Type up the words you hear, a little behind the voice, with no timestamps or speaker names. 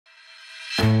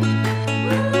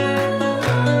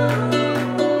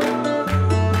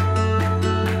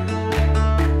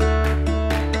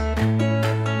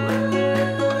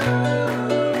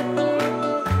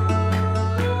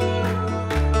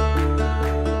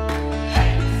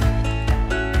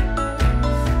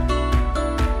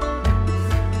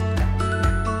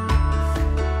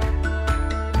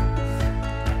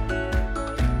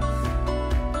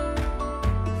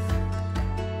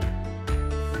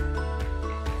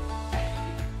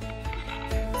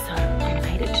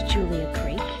made it to Julia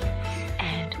Creek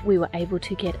and we were able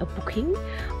to get a booking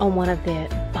on one of their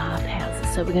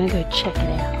bathhouses. So we're going to go check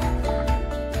it out.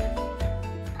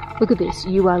 Look at this,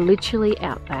 you are literally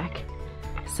outback.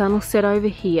 Sun will set over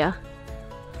here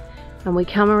and we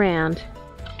come around.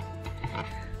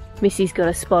 Missy's got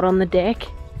a spot on the deck.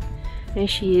 There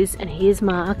she is, and here's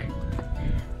Mark.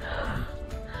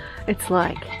 It's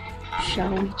like,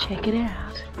 shall we check it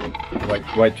out?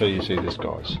 Wait till you see this,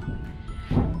 guys.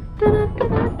 Da, da,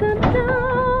 da, da, da.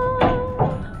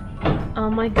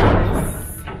 Oh my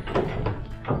goodness.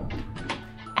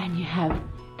 And you have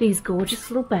these gorgeous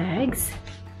little bags.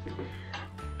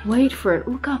 Wait for it,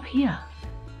 look up here.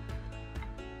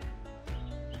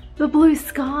 The blue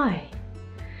sky.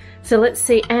 So let's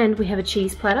see, and we have a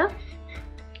cheese platter.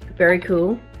 Very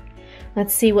cool.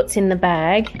 Let's see what's in the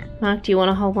bag. Mark, do you want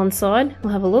to hold one side?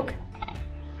 We'll have a look.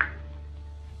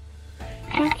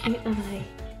 How cute are they?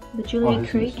 The Julia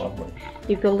Creek.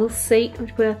 You've got a little seat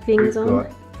which we put our things on.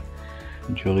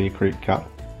 Julia Creek cup.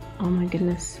 Oh my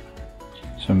goodness.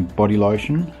 Some body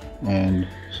lotion and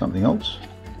something else.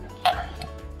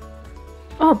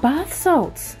 Oh, bath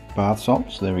salts. Bath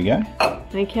salts, there we go.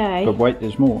 Okay. But wait,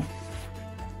 there's more.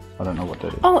 I don't know what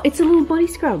that is. Oh, it's a little body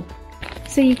scrub.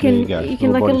 So you can like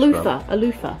a loofah. I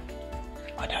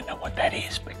don't know what that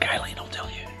is, but Kayleen will tell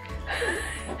you.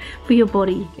 For your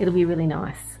body, it'll be really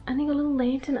nice. And then a little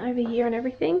lantern over here and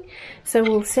everything. So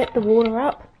we'll set the water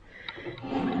up.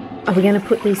 Are we going to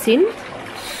put this in?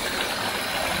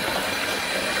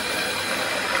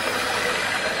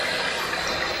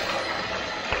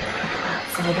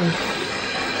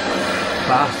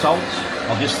 Bath salts,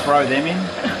 I'll just throw them in.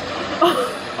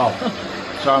 Oh,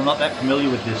 so I'm not that familiar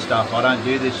with this stuff. I don't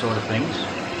do this sort of things.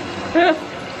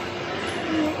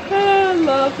 I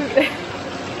love it.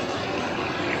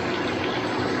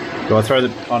 Do I throw the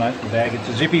bag? It's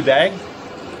a zippy bag.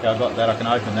 Okay, I've got that, I can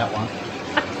open that one.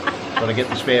 Got to get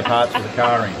the spare parts for the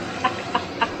car in.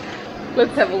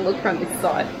 Let's have a look from this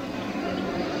side.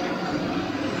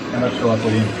 How much do I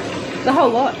put in? The whole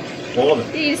lot. All of it?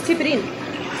 Yeah, you just tip it in.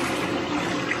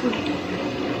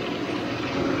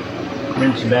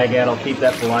 Rinse the bag out, I'll keep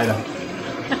that for later.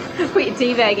 Put your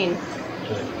tea bag in.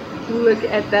 Sure. Look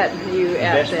at that view out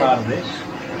there. The best part of this,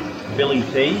 Billy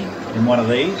tea in one of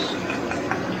these,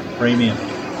 premium.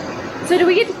 So do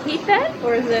we get to keep that,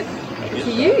 or is it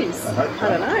to use? I hope so. I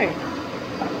don't know.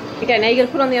 Okay, now you're going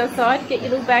to put on the other side. Get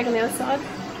your little bag on the other side.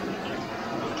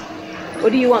 Or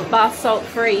do you want bath salt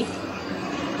free?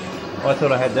 I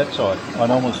thought I had that side. I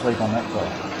normally sleep on that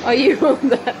side. Oh, you on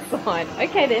that side.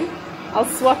 Okay then. I'll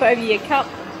swap over your cup.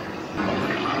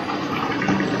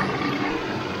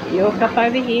 Your cup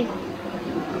over here.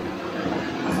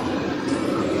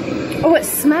 Oh, it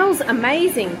smells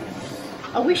amazing.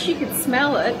 I wish you could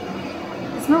smell it.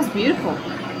 It smells beautiful.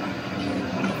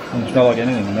 Doesn't smell like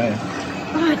anything to me.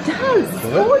 Oh, it does. It's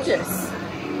gorgeous.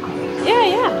 Yeah,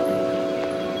 yeah.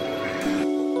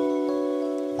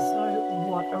 So,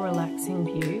 what a relaxing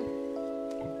view.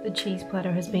 The cheese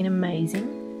platter has been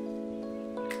amazing.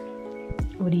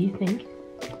 What do you think?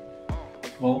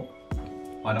 Well,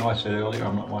 I know I said earlier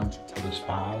I'm not one for the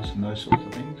spas and those sorts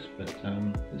of things, but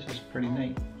this is pretty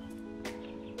neat.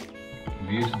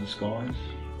 Views of the skies,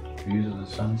 views of the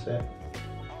sunset.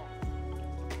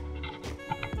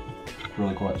 It's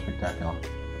really quite spectacular.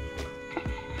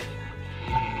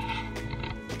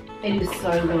 It is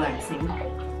so relaxing.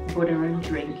 We brought our own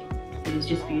drink. It is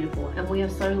just beautiful. And we are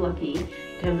so lucky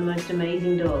to have the most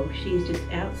amazing dog. She is just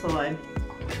outside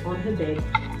on her bed.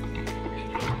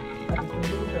 Like a good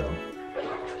little girl.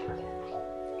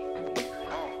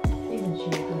 Isn't she a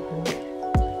good girl?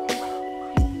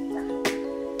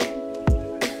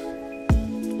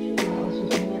 She knows she's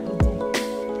been out in bed.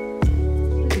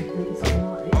 Let me do something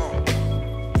like this.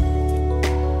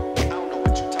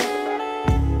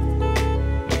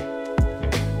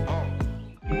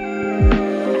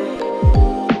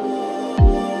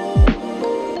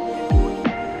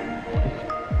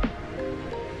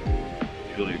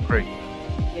 Julia Creek.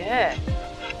 Yeah,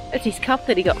 that's his cup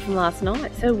that he got from last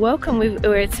night. So welcome,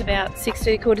 it's about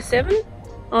 6:45,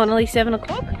 oh, nearly 7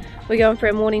 o'clock. We're going for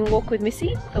a morning walk with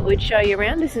Missy. Thought we'd show you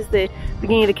around. This is the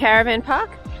beginning of the Caravan Park.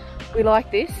 We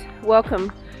like this.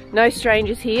 Welcome, no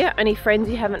strangers here, only friends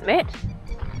you haven't met.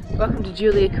 Welcome to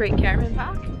Julia Creek Caravan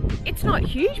Park. It's not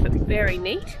huge, but very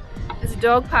neat. There's a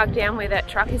dog park down where that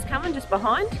truck is coming, just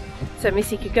behind. So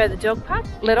Missy could go to the dog park,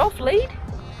 let off, lead.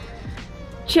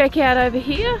 Check out over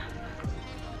here.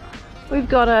 We've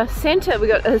got a centre, we've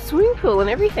got a swimming pool and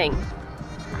everything.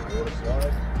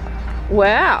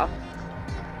 Wow.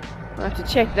 I'll have to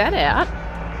check that out.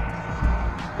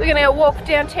 We're going to go walk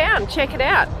downtown, check it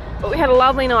out. But we had a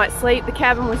lovely night's sleep. The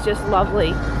cabin was just lovely.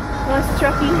 Nice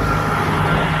truckie.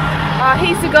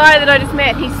 He's the guy that I just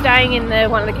met. He's staying in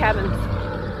one of the cabins.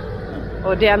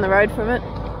 Or down the road from it.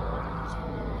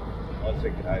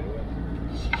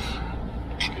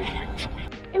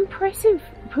 Impressive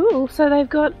pool. So they've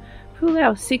got pool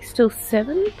hours 6 till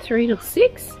 7, 3 till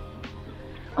 6.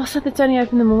 Oh, so that's only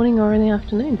open in the morning or in the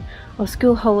afternoon. Or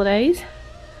school holidays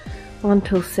 1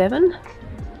 till 7.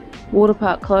 Water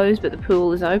park closed, but the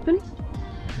pool is open.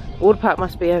 Water park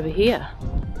must be over here.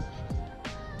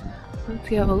 Let's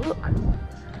go have a look.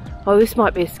 Oh, this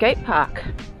might be a skate park.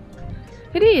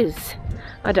 It is.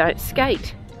 I don't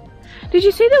skate. Did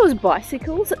you see there was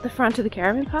bicycles at the front of the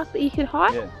caravan park that you could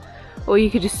hire? Yeah. Or you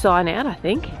could just sign out, I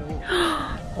think.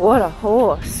 What a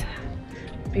horse.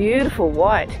 Beautiful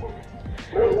white.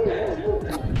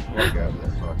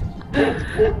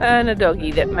 And a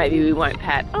doggy that maybe we won't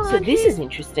pat. Oh, so this is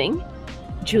interesting.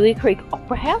 Julia Creek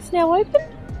Opera House now open?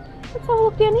 Let's have a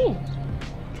look down here.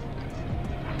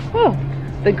 Oh,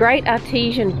 the Great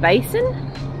Artesian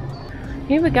Basin.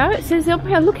 Here we go. It says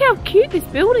Opera House. Look how cute this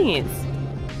building is.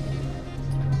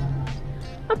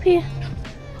 Up here.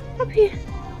 Up here.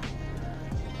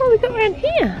 What have we got around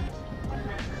here?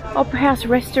 Opera House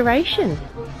restoration.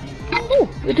 Oh,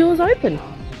 the door's open.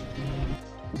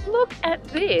 Look at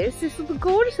this. This little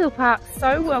gorgeous little park,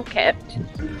 so well kept.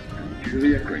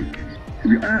 Julia Creek. If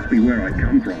you ask me where I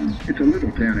come from, it's a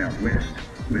little town out west,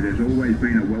 where there's always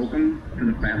been a welcome to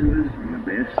the battlers and the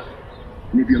best.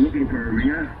 And if you're looking for a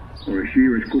ringer or a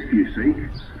shearer's cook you seek,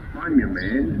 I'm your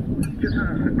man. Just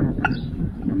ask the coppers.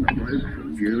 I'm the bloke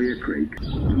from Julia Creek.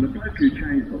 I'm the bloke who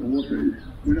changed the horses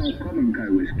when old Common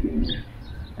Co was king.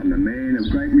 I'm the man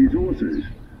of great resources.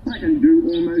 I can do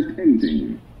almost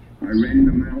anything. I ran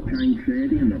the mail train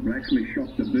shanty and the blacksmith shop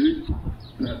to boot.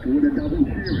 And I fought the double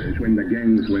shearers when the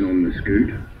gangs went on the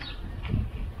scoot.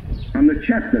 I'm the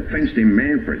chap that fenced in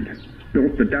Manfred,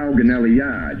 built the Dalganelli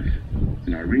yards.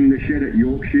 And I ringed the shed at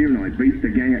Yorkshire and I beat the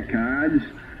gang at cards.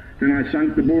 Then I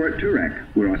sunk the bore at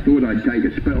Toorak, where I thought I'd take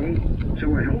a spell.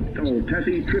 So I helped old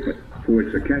Tassie trip it, for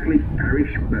it's a Catholic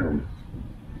parish bell.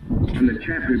 I'm the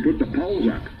chap who put the poles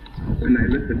up when they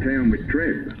lit the town with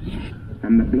Treb.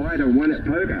 I'm the blighter won at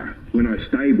poker when I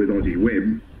stayed with Aussie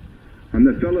Webb. I'm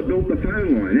the fella built the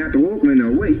phone line out to Auckland in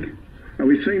a week.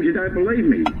 Oh, it seems you don't believe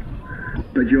me,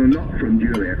 but you're not from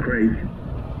Julia Creek.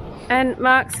 And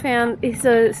Mark's found it's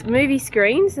a movie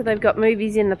screen, so they've got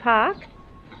movies in the park.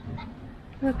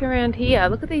 Look around here,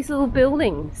 look at these little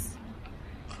buildings.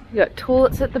 You've got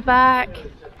toilets at the back.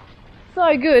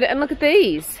 So good, and look at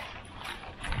these.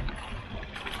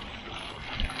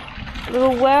 A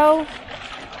little well.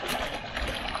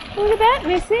 Look at that,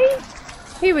 Missy.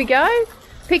 Here we go.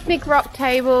 Picnic rock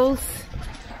tables.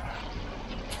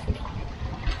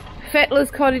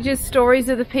 Fettlers' cottages, stories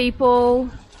of the people.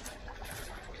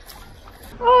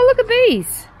 Oh, look at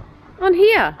these. On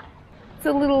here. It's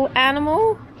a little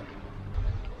animal.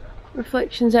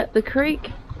 Reflections at the creek.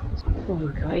 What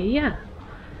have we got here?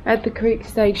 At the creek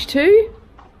stage 2.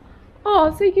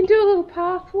 Oh, so you can do a little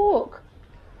path walk.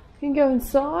 You can go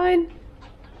inside.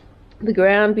 The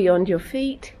ground beyond your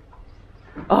feet.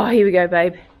 Oh, here we go,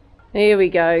 babe. Here we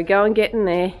go. Go and get in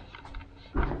there.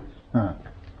 Huh.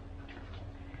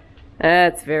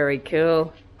 That's very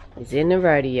cool. He's in the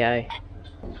rodeo.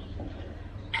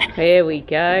 There we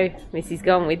go. Missy's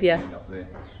gone with you. Up there.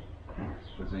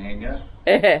 Where's the hangar?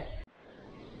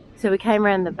 So we came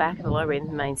around the back of the library in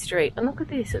the main street. And look at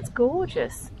this. It's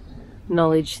gorgeous.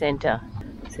 Knowledge Centre.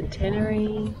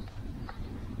 Centenary.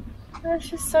 That's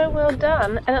just so well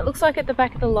done. And it looks like at the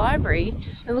back of the library,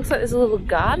 it looks like there's a little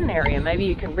garden area. Maybe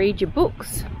you can read your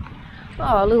books.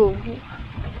 Oh, a little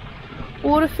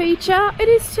water feature. It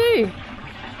is too.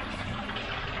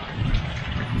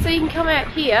 So you can come out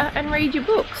here and read your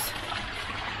books.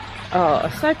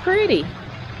 Oh, so pretty.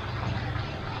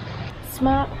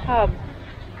 Smart hub.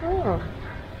 Oh.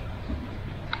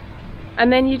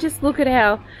 And then you just look at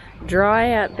how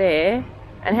dry out there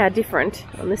and how different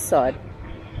on this side.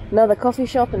 Another coffee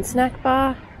shop and snack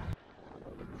bar.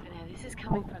 So now this is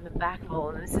coming from the back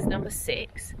wall, and this is number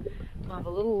 6. We'll have a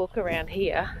little look around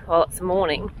here while it's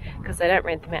morning, because they don't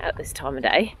rent them out at this time of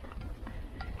day.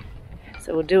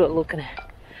 So we'll do it looking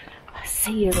at. I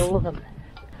see all of them.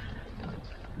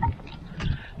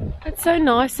 It's so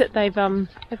nice that they've kind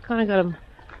of got them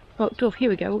blocked off. Here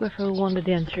we go. We'll go for a wander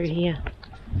down through here.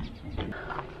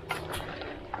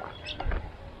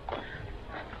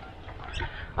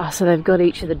 Oh, so they've got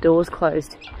each of the doors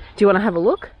closed. Do you want to have a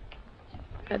look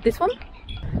at this one?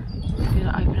 I'm going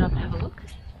to open it up and have a look.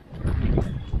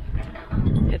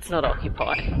 It's not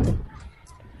occupied.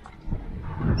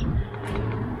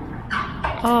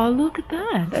 Oh, look at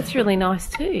that. That's really nice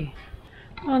too.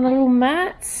 On the little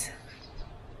mats.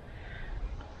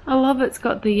 I love it's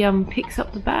got the picks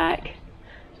up the back.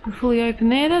 And fully open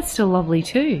there. That's still lovely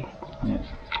too. Yeah.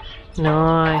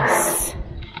 Nice.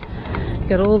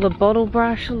 Got all the bottle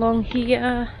brush along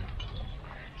here.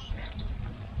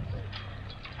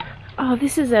 Oh,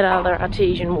 this is that other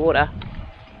Artesian water.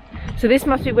 So this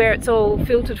must be where it's all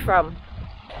filtered from.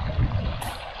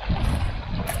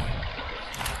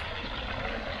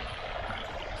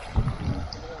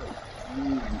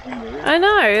 I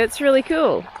know, it's really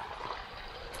cool.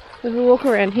 If we walk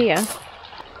around here,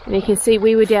 and you can see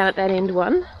we were down at that end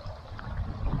one.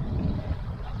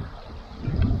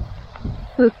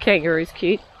 Look, kangaroo's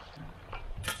cute.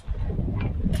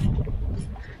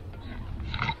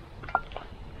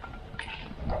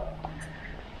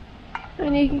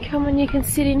 And you can come and you can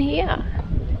sit in here.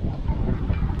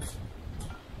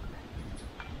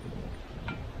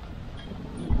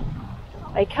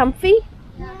 Are you comfy?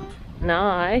 Yeah.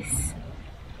 Nice.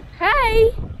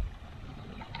 Hey!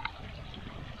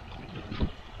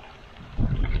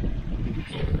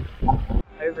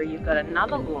 Over you've got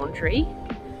another laundry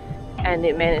and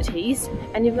amenities,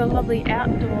 and you've got a lovely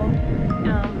outdoor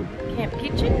camp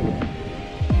kitchen.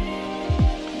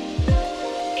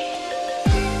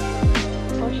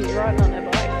 Oh, she's riding on her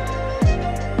bike.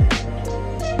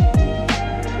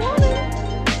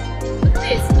 Look at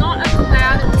this, not a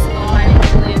cloud in the sky in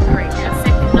Julia Creek, our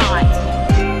second night.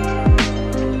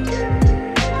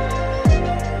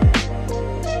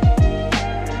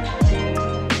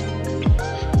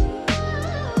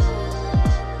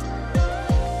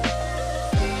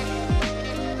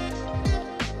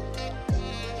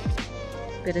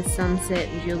 Bit of sunset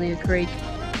in Julia Creek.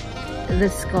 The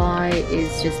sky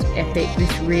is just epic.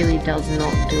 This really does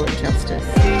not do it justice.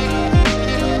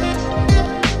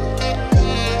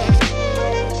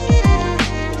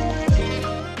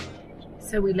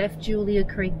 So we left Julia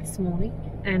Creek this morning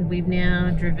and we've now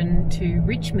driven to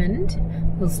Richmond.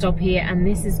 We'll stop here, and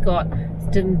this has got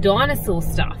some dinosaur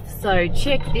stuff. So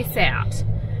check this out.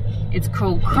 It's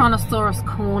called Kronosaurus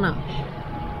Corner.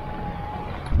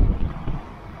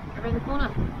 Around the corner.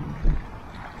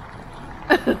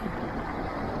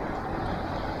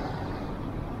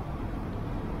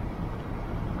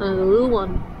 Another little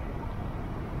one.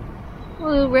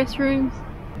 Little restrooms.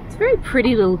 It's a very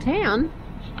pretty little town.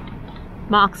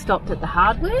 Mark stopped at the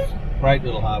hardware. Great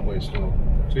little hardware store.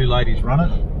 Two ladies run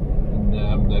it,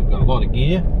 and they've got a lot of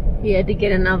gear. He had to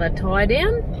get another tie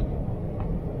down.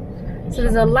 So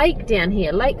there's a lake down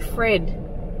here, Lake Fred.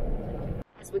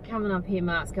 As we're coming up here,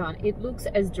 Mark's going, it looks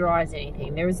as dry as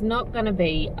anything. There is not going to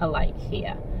be a lake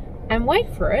here. And wait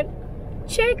for it,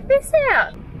 check this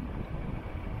out.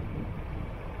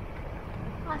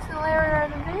 Nice little area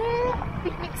over there,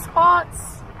 picnic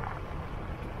spots.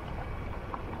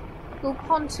 Little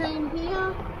pontoon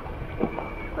here.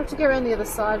 We'll have to go around the other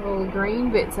side where all the green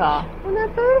bits are. Isn't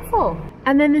that beautiful?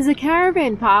 And then there's a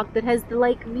caravan park that has the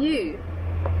lake view.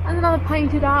 And another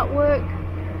painted artwork.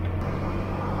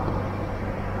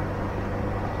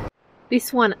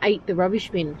 This one ate the rubbish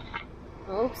bin.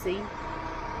 Oopsie.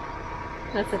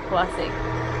 That's a classic.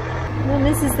 And then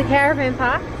this is the caravan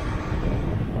park.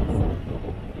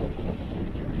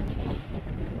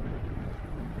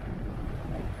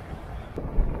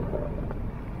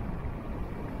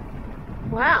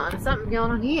 Wow, and something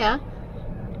going on here.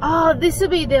 Oh, this will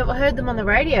be, I heard them on the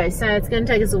radio, so it's going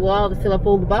to take us a while to fill up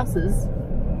all the buses.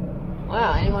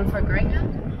 Wow, anyone for a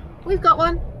greyhound? We've got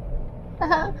one.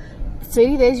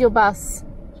 See, there's your bus.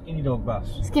 Skinny dog bus.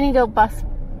 Skinny dog bus.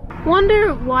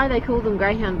 Wonder why they call them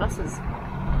greyhound buses.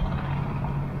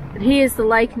 But here's the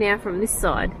lake now from this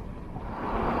side.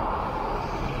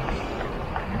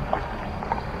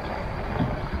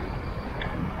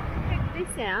 Check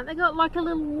this out. They got like a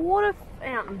little water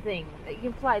fountain thing that you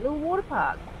can play, a little water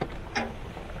park.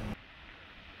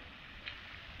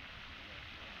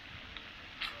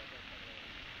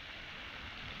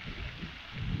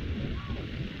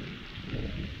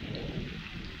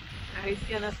 He's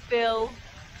gonna fill.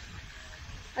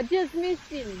 I just missed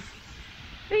him.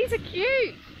 These are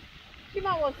cute. You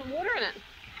might want some water in it.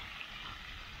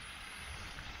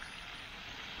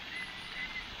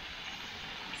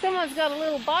 Someone's got a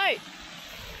little boat.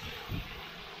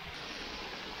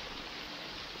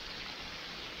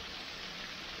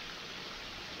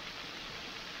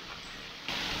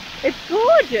 It's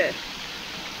gorgeous.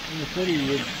 In the city,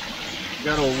 you'd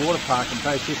go to a water park and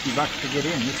pay $50 to get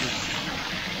in. This is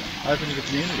open to the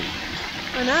community.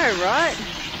 I know, right?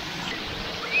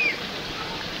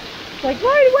 It's like,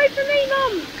 wait for me,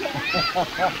 Mum!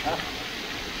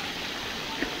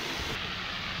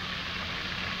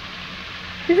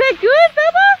 Is that good,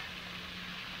 Bubba?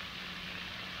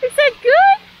 Is that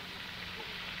good?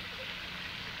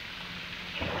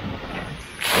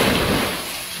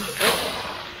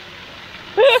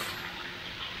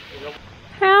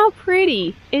 How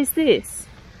pretty is this?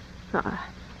 Oh.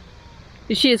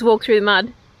 Did she just walk through the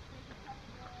mud?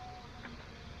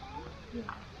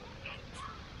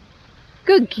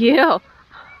 Good girl.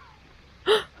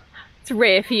 It's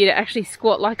rare for you to actually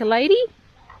squat like a lady.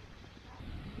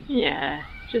 Yeah,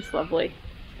 just lovely.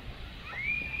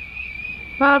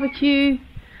 Barbecue,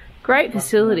 great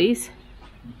facilities.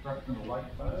 Oh my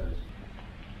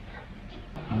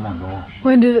gosh.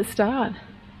 When did it start?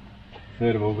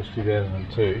 3rd of August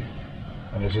 2002,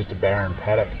 and it's just a barren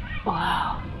paddock.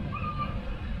 Wow.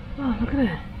 Oh, look at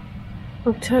it.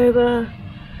 October,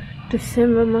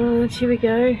 December, March, here we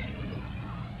go.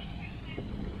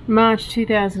 March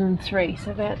 2003,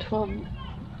 so about 12.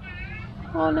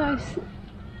 Oh no,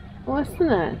 less than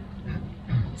that.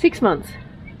 6 months.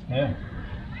 Yeah.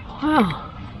 Wow.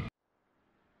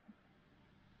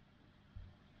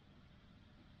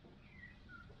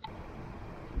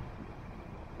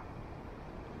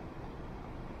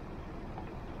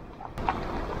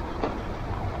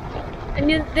 And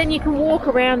then you can walk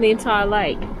around the entire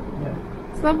lake. Yeah.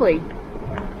 It's lovely.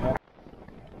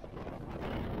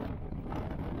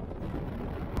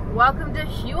 Welcome to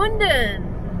Hughenden.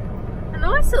 A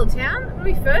nice little town. When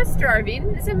we first drove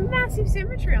in, there's a massive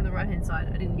cemetery on the right hand side.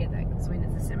 I didn't get that because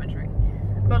it's a cemetery.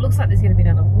 But it looks like there's going to be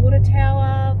another water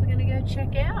tower we're going to go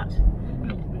check out.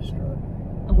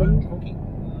 A wind cookie.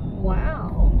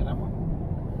 Wow.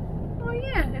 Oh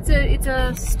yeah, it's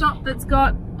a stop that's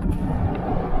got,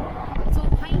 it's all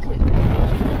painted.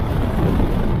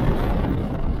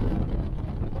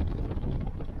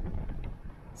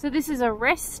 So this is a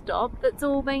rest stop that's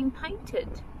all been painted.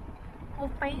 All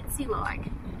fancy like.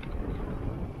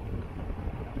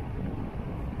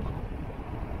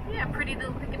 Yeah, pretty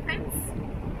little picket fence.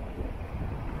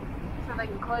 So they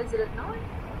can close it at night.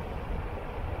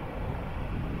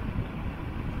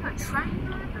 No train,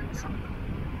 no truck.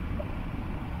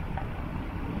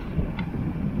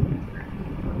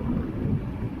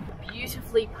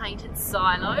 Beautifully painted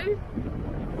silo.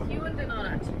 Hughenden on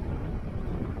it.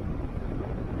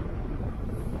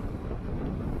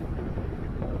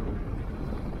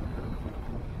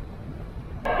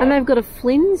 And they've got a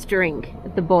Flynn's drink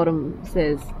at the bottom, it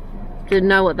says. Didn't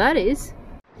know what that is.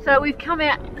 So we've come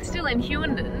out, still in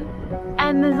Hughenden,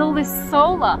 and there's all this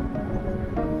solar.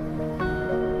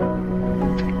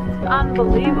 It's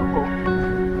unbelievable.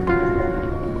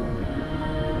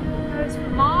 It goes for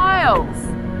miles.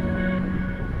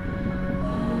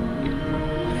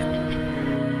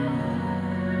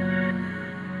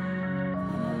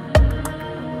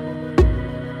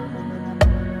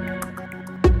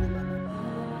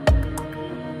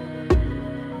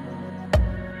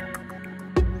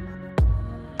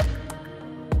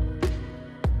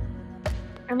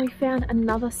 And we found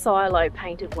another silo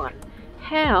painted one.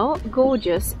 How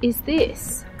gorgeous is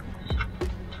this?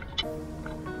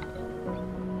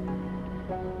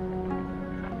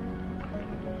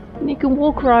 And you can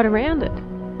walk right around it.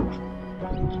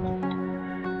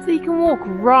 So you can walk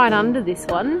right under this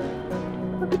one.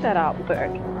 Look at that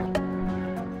artwork.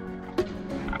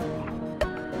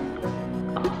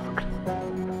 Oh,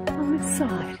 look on this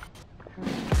side.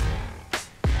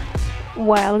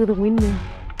 Wow, look at the windmill.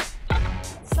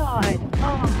 Oh,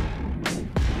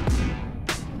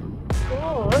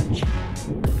 gorge.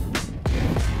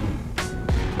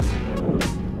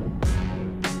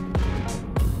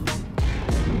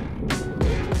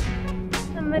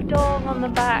 And the dog on the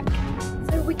back.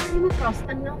 So we came across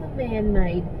another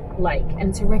man-made lake, and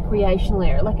it's a recreational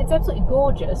area. Like, it's absolutely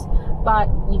gorgeous, but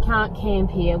you can't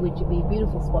camp here, which would be a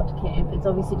beautiful spot to camp. It's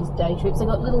obviously just day trips. They've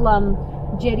got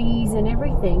little jetties and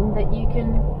everything that you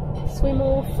can swim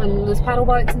off, and there's paddle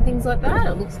boats and things like that,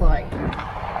 it looks like.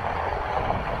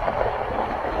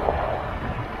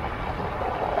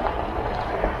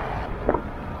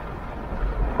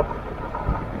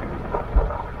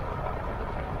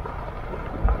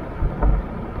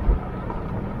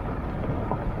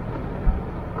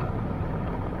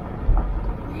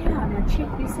 Yeah, now check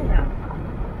this out.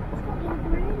 It's got no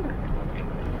veranda.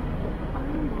 Oh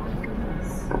my goodness.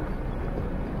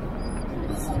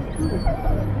 That's so good.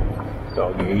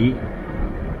 Doggy.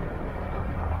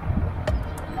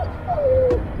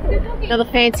 Another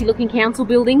fancy looking council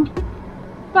building,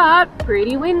 but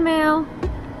pretty windmill.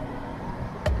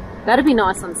 That'd be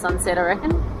nice on sunset, I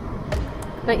reckon.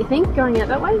 Don't you think, going out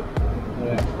that way?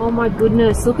 Yeah. Oh my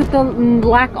goodness, look at the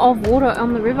lack of water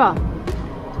on the river.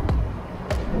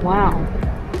 Wow.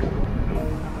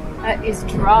 That is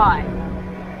dry.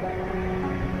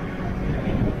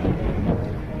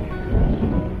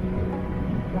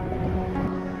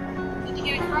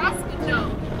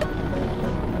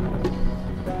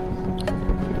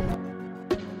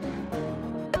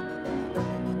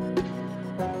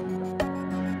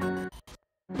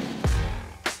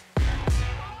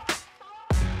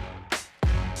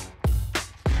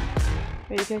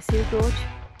 Ready to go see the gorge?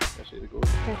 Go see the gorge.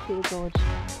 Go see the gorge.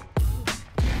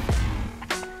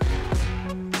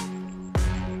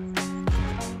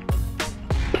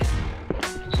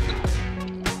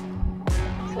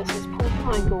 So it says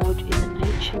Porcupine Gorge is an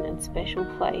ancient and special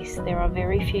place. There are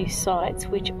very few sites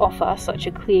which offer such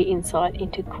a clear insight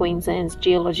into Queensland's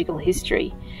geological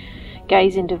history.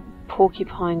 Gaze into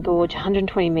Porcupine Gorge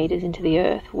 120 metres into the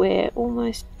earth, where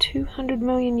almost 200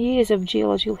 million years of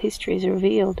geological history is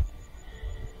revealed.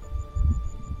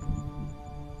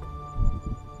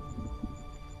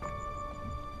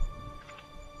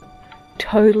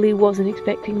 Totally wasn't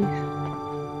expecting this.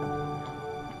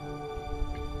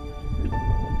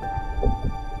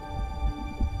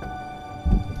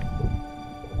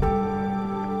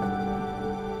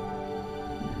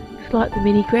 It's like the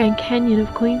mini Grand Canyon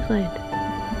of Queensland.